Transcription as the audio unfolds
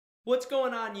What's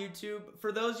going on, YouTube?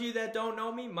 For those of you that don't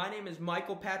know me, my name is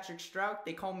Michael Patrick Strout.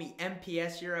 They call me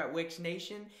MPS here at Wix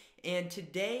Nation. And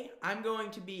today I'm going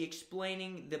to be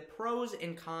explaining the pros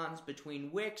and cons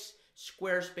between Wix,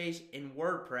 Squarespace, and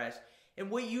WordPress, and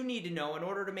what you need to know in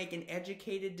order to make an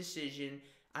educated decision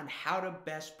on how to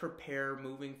best prepare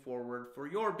moving forward for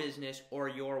your business or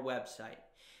your website.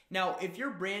 Now, if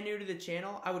you're brand new to the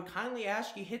channel, I would kindly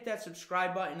ask you hit that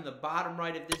subscribe button in the bottom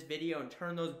right of this video and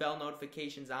turn those bell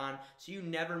notifications on so you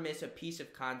never miss a piece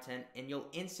of content and you'll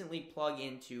instantly plug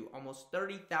into almost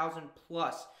 30,000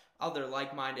 plus other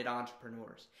like-minded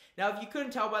entrepreneurs. Now, if you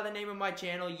couldn't tell by the name of my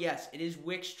channel, yes, it is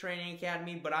Wix Training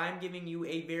Academy, but I'm giving you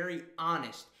a very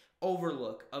honest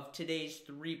overlook of today's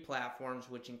three platforms,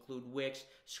 which include Wix,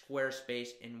 Squarespace,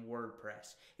 and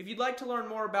WordPress. If you'd like to learn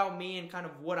more about me and kind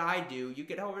of what I do, you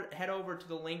can head over to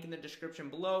the link in the description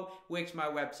below,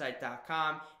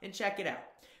 wixmywebsite.com, and check it out.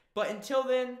 But until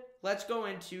then, let's go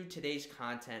into today's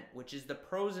content, which is the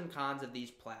pros and cons of these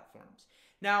platforms.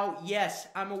 Now, yes,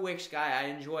 I'm a Wix guy. I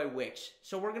enjoy Wix.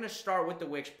 So we're going to start with the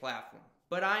Wix platform.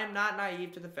 But I am not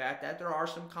naive to the fact that there are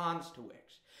some cons to Wix.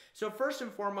 So first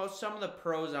and foremost, some of the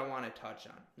pros I want to touch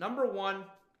on. Number one,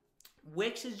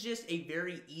 Wix is just a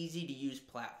very easy to use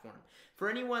platform. For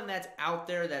anyone that's out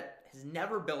there that has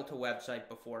never built a website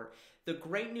before, the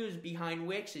great news behind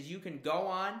Wix is you can go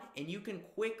on and you can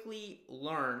quickly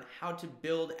learn how to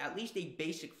build at least a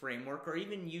basic framework or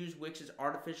even use Wix's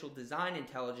artificial design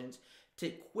intelligence to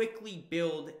quickly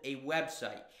build a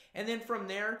website. And then from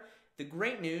there, the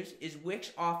great news is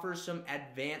Wix offers some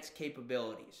advanced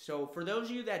capabilities. So for those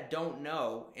of you that don't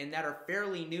know and that are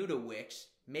fairly new to Wix,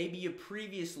 maybe you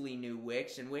previously knew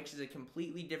Wix, and Wix is a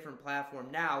completely different platform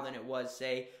now than it was,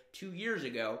 say, 2 years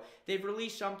ago. They've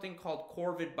released something called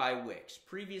Corvid by Wix,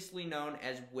 previously known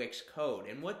as Wix Code.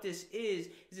 And what this is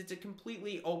it's a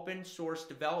completely open source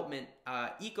development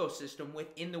ecosystem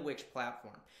within the Wix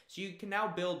platform. So you can now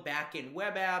build back-end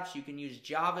web apps, you can use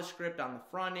JavaScript on the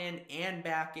front end and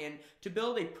back end to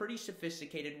build a pretty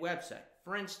sophisticated website.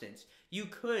 For instance, you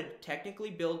could technically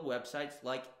build websites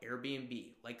like Airbnb,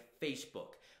 like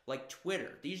Facebook, like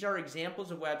Twitter. These are examples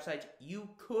of websites you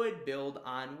could build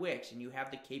on Wix, and you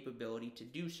have the capability to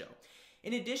do so.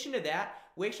 In addition to that,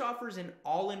 Wix offers an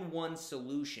all-in-one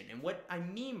solution. And what I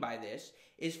mean by this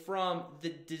is from the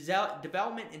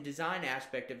development and design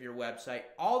aspect of your website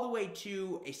all the way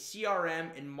to a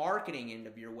CRM and marketing end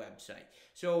of your website.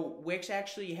 So Wix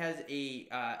actually has a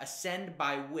Send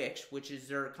by Wix, which is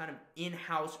their kind of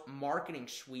in-house marketing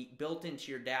suite built into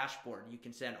your dashboard. You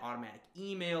can send automatic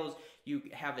emails. You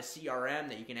have a CRM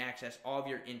that you can access all of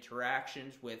your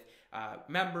interactions with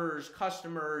members,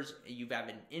 customers. You have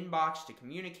an inbox to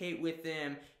communicate with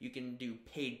them. You can do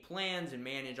paid plans and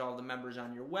manage all the members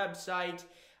on your website.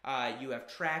 You have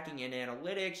tracking and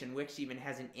analytics, and Wix even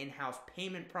has an in-house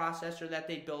payment processor that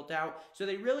they built out. So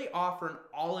they really offer an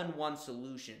all-in-one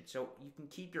solution. So you can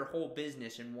keep your whole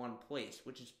business in one place,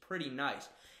 which is pretty nice.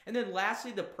 And then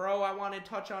lastly, the pro I want to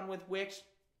touch on with Wix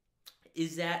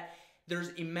is that there's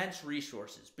immense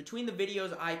resources. Between the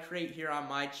videos I create here on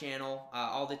my channel,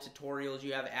 all the tutorials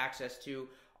you have access to,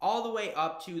 all the way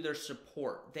up to their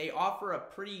support. They offer a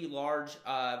pretty large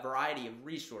variety of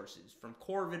resources, from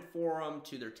Corvid forum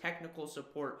to their technical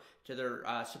support, to their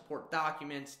support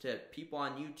documents, to people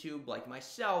on YouTube like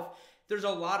myself. There's a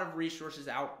lot of resources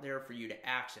out there for you to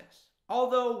access.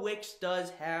 Although Wix does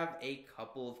have a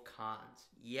couple of cons.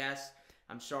 Yes,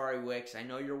 I'm sorry, Wix, I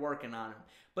know you're working on them.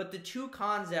 But the two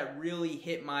cons that really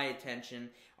hit my attention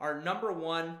are, number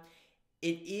one,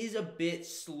 it is a bit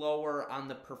slower on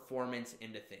the performance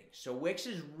end of things. So Wix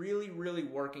is really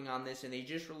working on this, and they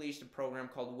just released a program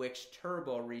called Wix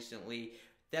Turbo recently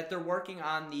that they're working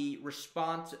on the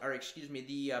performance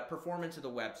of the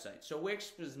website. So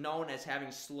Wix was known as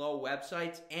having slow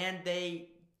websites, and they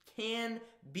can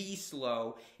be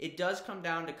slow. It does come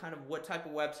down to kind of what type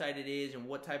of website it is and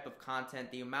what type of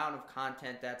content, the amount of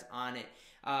content that's on it.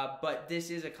 But this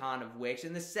is a con of Wix.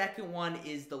 And the second one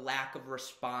is the lack of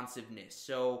responsiveness.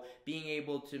 So being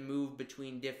able to move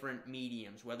between different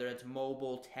mediums, whether it's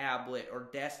mobile, tablet, or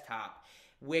desktop.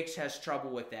 Wix has trouble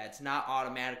with that. It's not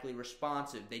automatically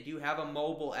responsive. They do have a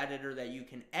mobile editor that you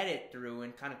can edit through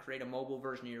and kind of create a mobile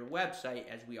version of your website.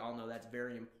 As we all know, that's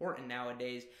very important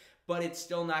nowadays. But it's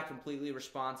still not completely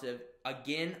responsive.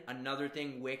 Again, another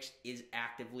thing Wix is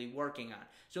actively working on.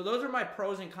 So those are my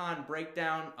pros and cons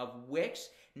breakdown of Wix.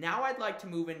 Now I'd like to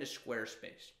move into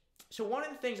Squarespace. So one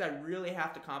of the things I really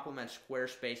have to compliment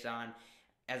Squarespace on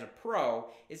as a pro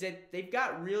is that they've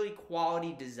got really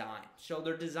quality design. So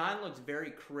their design looks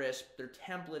very crisp. Their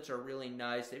templates are really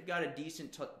nice. They've got a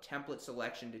decent template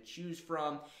selection to choose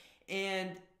from.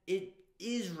 And it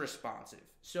is responsive.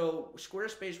 So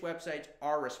Squarespace websites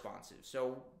are responsive.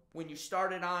 So when you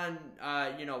start it on,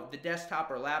 the desktop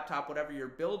or laptop, whatever you're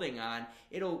building on,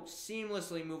 it'll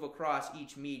seamlessly move across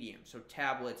each medium, so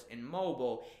tablets and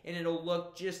mobile, and it'll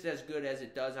look just as good as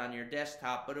it does on your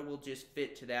desktop, but it will just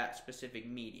fit to that specific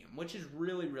medium, which is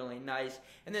really, really nice.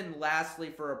 And then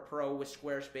lastly, for a pro with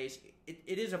Squarespace,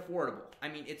 it is affordable. I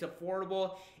mean, it's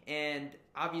affordable, and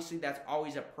obviously that's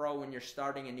always a pro when you're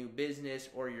starting a new business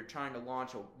or you're trying to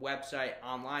launch a website,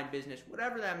 online business,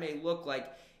 whatever that may look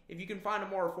like. If you can find a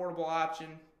more affordable option,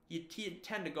 you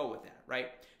tend to go with that, right?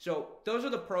 So those are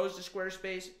the pros to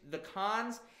Squarespace. The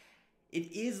cons,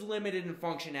 it is limited in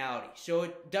functionality. So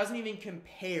it doesn't even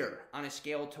compare on a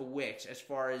scale to Wix as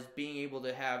far as being able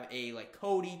to have a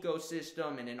code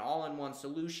ecosystem and an all-in-one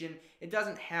solution. It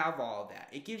doesn't have all of that.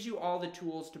 It gives you all the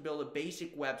tools to build a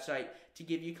basic website, to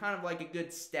give you kind of like a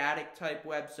good static type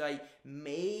website,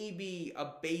 maybe a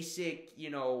basic,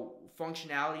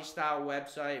 functionality style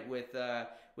website with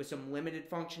some limited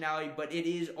functionality, but it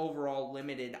is overall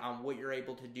limited on what you're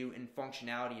able to do in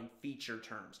functionality and feature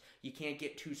terms. You can't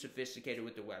get too sophisticated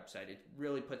with the website. It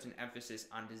really puts an emphasis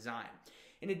on design.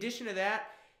 In addition to that,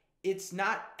 it's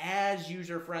not as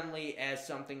user-friendly as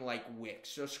something like Wix.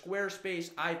 So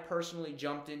Squarespace, I personally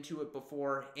jumped into it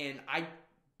before, and I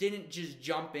didn't just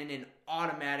jump in and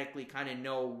automatically kind of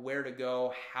know where to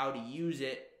go, how to use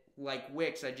it. Like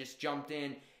Wix, I just jumped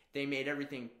in. They made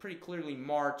everything pretty clearly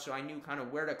marked, so I knew kind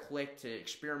of where to click to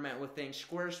experiment with things.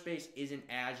 Squarespace isn't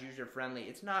as user-friendly.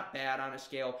 It's not bad on a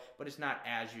scale, but it's not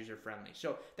as user-friendly.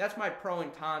 So that's my pro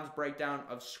and cons breakdown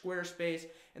of Squarespace.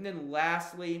 And then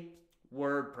lastly,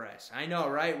 WordPress. I know,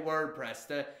 right? WordPress,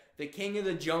 the king of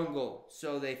the jungle,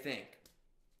 so they think.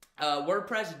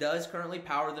 WordPress does currently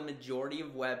power the majority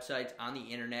of websites on the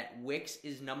internet. Wix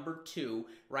is number 2,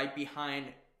 right behind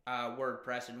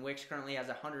WordPress, and Wix currently has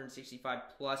 165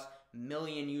 plus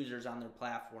million users on their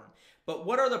platform. But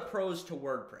what are the pros to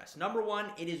WordPress? Number 1,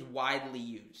 it is widely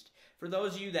used. For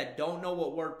those of you that don't know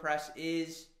what WordPress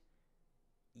is,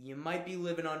 you might be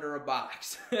living under a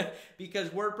box because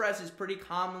WordPress is pretty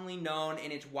commonly known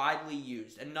and it's widely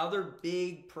used. Another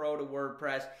big pro to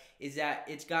WordPress is that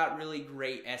it's got really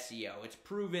great SEO. It's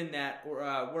proven that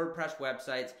WordPress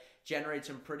websites generate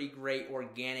some pretty great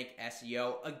organic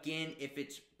SEO. Again, if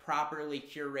it's properly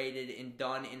curated and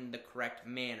done in the correct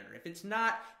manner. If it's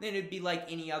not, then it'd be like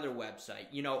any other website.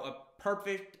 A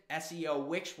perfect SEO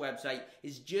Wix website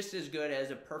is just as good as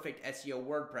a perfect SEO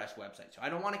WordPress website. So I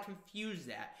don't want to confuse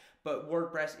that, but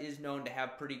WordPress is known to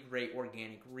have pretty great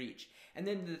organic reach. And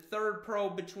then the third pro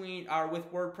with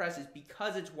WordPress is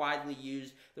because it's widely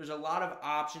used, there's a lot of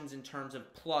options in terms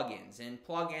of plugins. And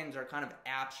plugins are kind of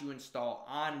apps you install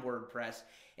on WordPress.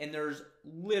 And there's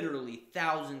literally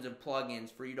thousands of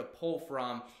plugins for you to pull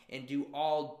from and do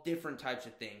all different types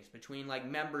of things, between like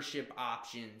membership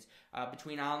options,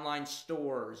 between online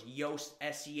stores, Yoast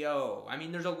SEO. I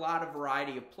mean, there's a lot of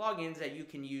variety of plugins that you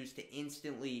can use to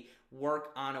instantly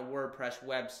work on a WordPress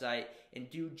website and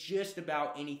do just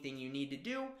about anything you need to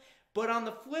do. But on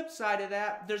the flip side of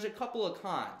that, there's a couple of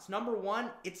cons. Number 1,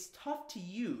 it's tough to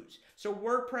use. So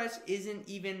WordPress isn't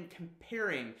even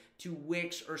comparing to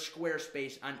Wix or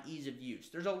Squarespace on ease of use.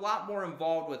 There's a lot more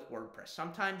involved with WordPress.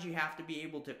 Sometimes you have to be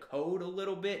able to code a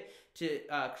little bit to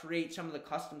create some of the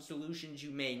custom solutions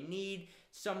you may need.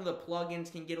 Some of the plugins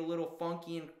can get a little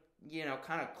funky and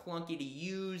kind of clunky to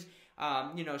use.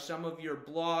 Some of your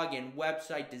blog and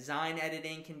website design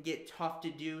editing can get tough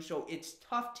to do. So it's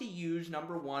tough to use,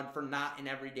 number 1, for not an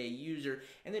everyday user.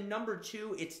 And then number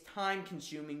 2, it's time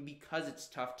consuming because it's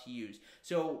tough to use.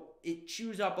 So it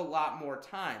chews up a lot more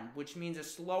time, which means a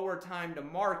slower time to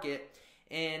market.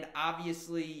 And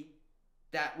obviously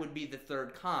that would be the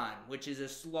third con, which is a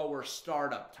slower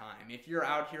startup time. If you're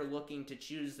out here looking to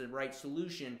choose the right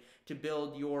solution to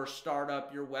build your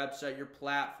startup, your website, your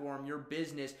platform, your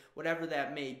business, whatever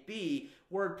that may be,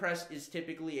 WordPress is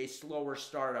typically a slower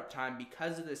startup time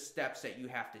because of the steps that you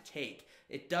have to take.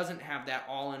 It doesn't have that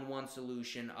all-in-one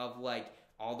solution of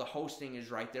all the hosting is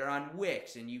right there on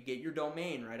Wix and you get your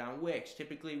domain right on Wix.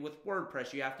 Typically with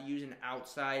WordPress, you have to use an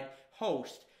outside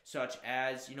host, such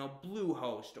as,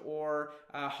 Bluehost or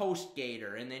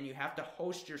HostGator, and then you have to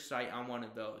host your site on one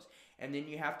of those. And then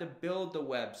you have to build the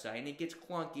website, and it gets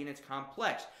clunky and it's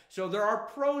complex. So there are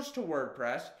pros to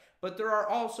WordPress, but there are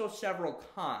also several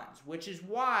cons, which is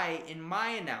why in my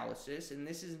analysis, and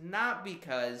this is not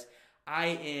because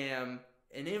I am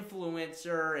an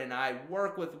influencer and I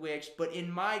work with Wix, but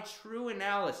in my true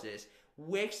analysis,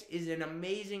 Wix is an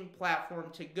amazing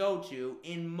platform to go to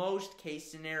in most case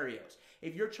scenarios.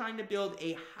 If you're trying to build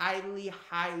a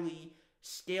highly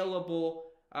scalable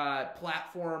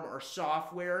platform or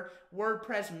software,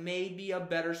 WordPress may be a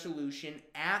better solution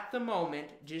at the moment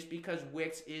just because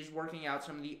Wix is working out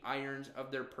some of the irons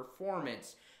of their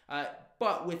performance.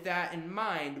 But with that in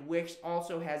mind, Wix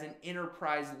also has an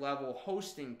enterprise level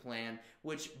hosting plan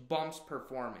which bumps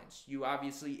performance. You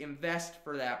obviously invest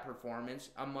for that performance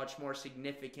a much more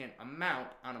significant amount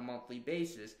on a monthly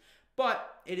basis,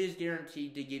 but it is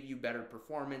guaranteed to give you better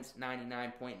performance,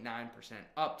 99.9%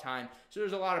 uptime. So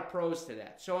there's a lot of pros to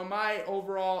that. So in my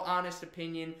overall honest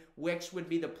opinion, Wix would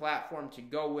be the platform to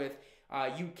go with.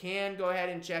 You can go ahead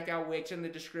and check out Wix in the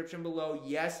description below.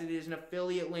 Yes, it is an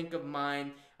affiliate link of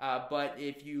mine, but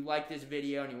if you like this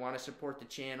video and you want to support the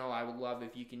channel, I would love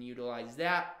if you can utilize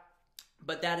that.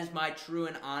 But that is my true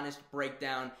and honest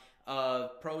breakdown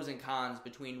of pros and cons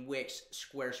between Wix,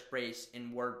 Squarespace,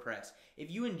 and WordPress.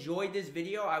 If you enjoyed this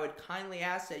video, I would kindly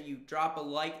ask that you drop a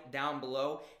like down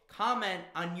below. Comment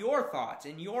on your thoughts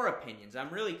and your opinions. I'm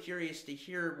really curious to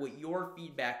hear what your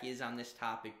feedback is on this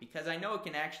topic because I know it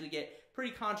can actually get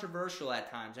pretty controversial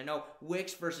at times. I know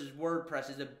Wix versus WordPress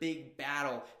is a big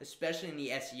battle, especially in the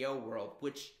SEO world,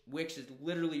 which Wix is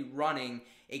literally running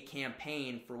a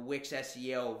campaign for Wix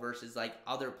SEO versus like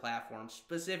other platforms,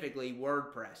 specifically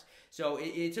WordPress. So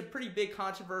it's a pretty big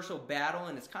controversial battle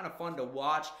and it's kind of fun to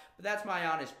watch, but that's my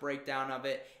honest breakdown of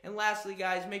it. And lastly,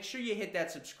 guys, make sure you hit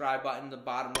that subscribe button in the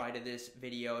bottom right of this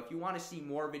video if you want to see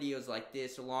more videos like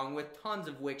this along with tons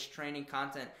of Wix training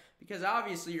content, because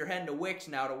obviously you're heading to Wix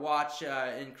now to watch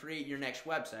and create your next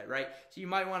website, right? So you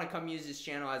might want to come use this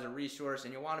channel as a resource,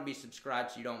 and you'll want to be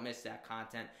subscribed so you don't miss that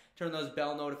content. Turn those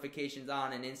bell notifications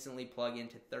on and instantly plug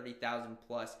into 30,000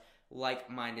 plus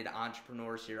like-minded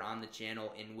entrepreneurs here on the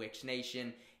channel in Wix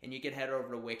Nation. And you can head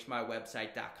over to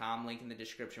wixmywebsite.com, link in the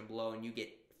description below, and you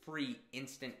get free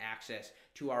instant access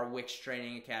to our Wix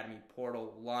Training Academy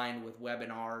portal lined with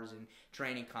webinars and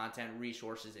training content,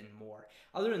 resources, and more.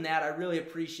 Other than that, I really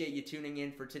appreciate you tuning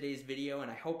in for today's video,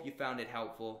 and I hope you found it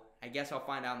helpful. I guess I'll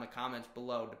find out in the comments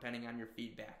below depending on your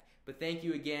feedback. But thank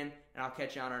you again, and I'll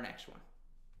catch you on our next one.